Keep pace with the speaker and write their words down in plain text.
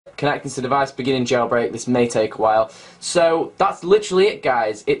connecting to the device, beginning jailbreak. This may take a while. So that's literally it,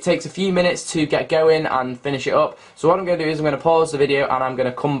 guys. It takes a few minutes to get going and finish it up. So what I'm going to do is I'm going to pause the video and I'm going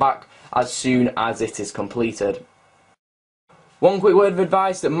to come back as soon as it is completed. One quick word of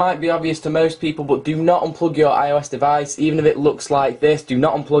advice that might be obvious to most people, but do not unplug your iOS device, even if it looks like this. Do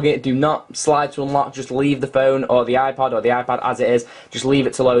not unplug it, do not slide to unlock, just leave the phone or the iPad as it is, just leave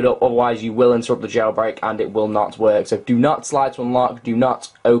it to load up, otherwise you will interrupt the jailbreak and it will not work. So do not slide to unlock, do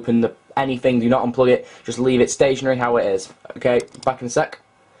not open anything, do not unplug it, just leave it stationary how it is. Okay, back in a sec.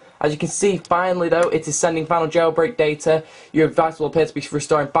 As you can see, finally though, it is sending final jailbreak data. Your device will appear to be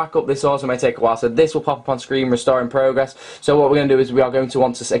restoring back up. This also may take a while, so this will pop up on screen, restore in progress. So what we're going to do is we are going to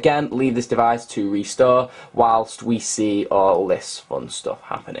want to, again, leave this device to restore whilst we see all this fun stuff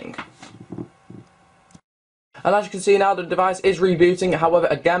happening. And as you can see now, the device is rebooting. However,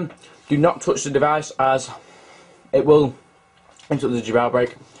 again, do not touch the device as it will interrupt the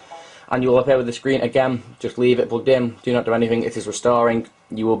jailbreak. And you will appear with the screen again. Just leave it plugged in, do not do anything, it is restoring.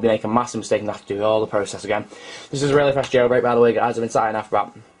 You will be making a massive mistake and have to do all the process again. This is a really fast jailbreak, by the way, guys. I've been sat in after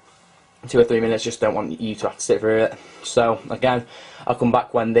about 2 or 3 minutes, just don't want you to have to sit through it. So again, I'll come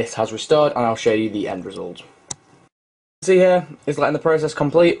back when this has restored and I'll show you the end result. See here, it's letting the process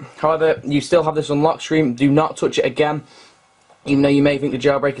complete. However, you still have this unlock screen. Do not touch it again. Even though you may think the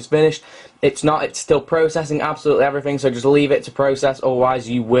jailbreak is finished, it's not, it's still processing absolutely everything, so just leave it to process, otherwise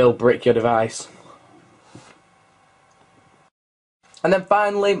you will brick your device. And then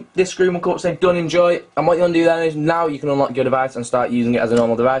finally, this screen will come up saying done, enjoy, and what you want to do then is now you can unlock your device and start using it as a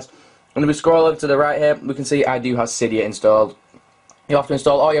normal device. And if we scroll over to the right here, we can see I do have Cydia installed. You have to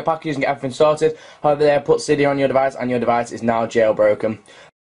install all your packages and get everything sorted. However, there, put Cydia on your device and your device is now jailbroken.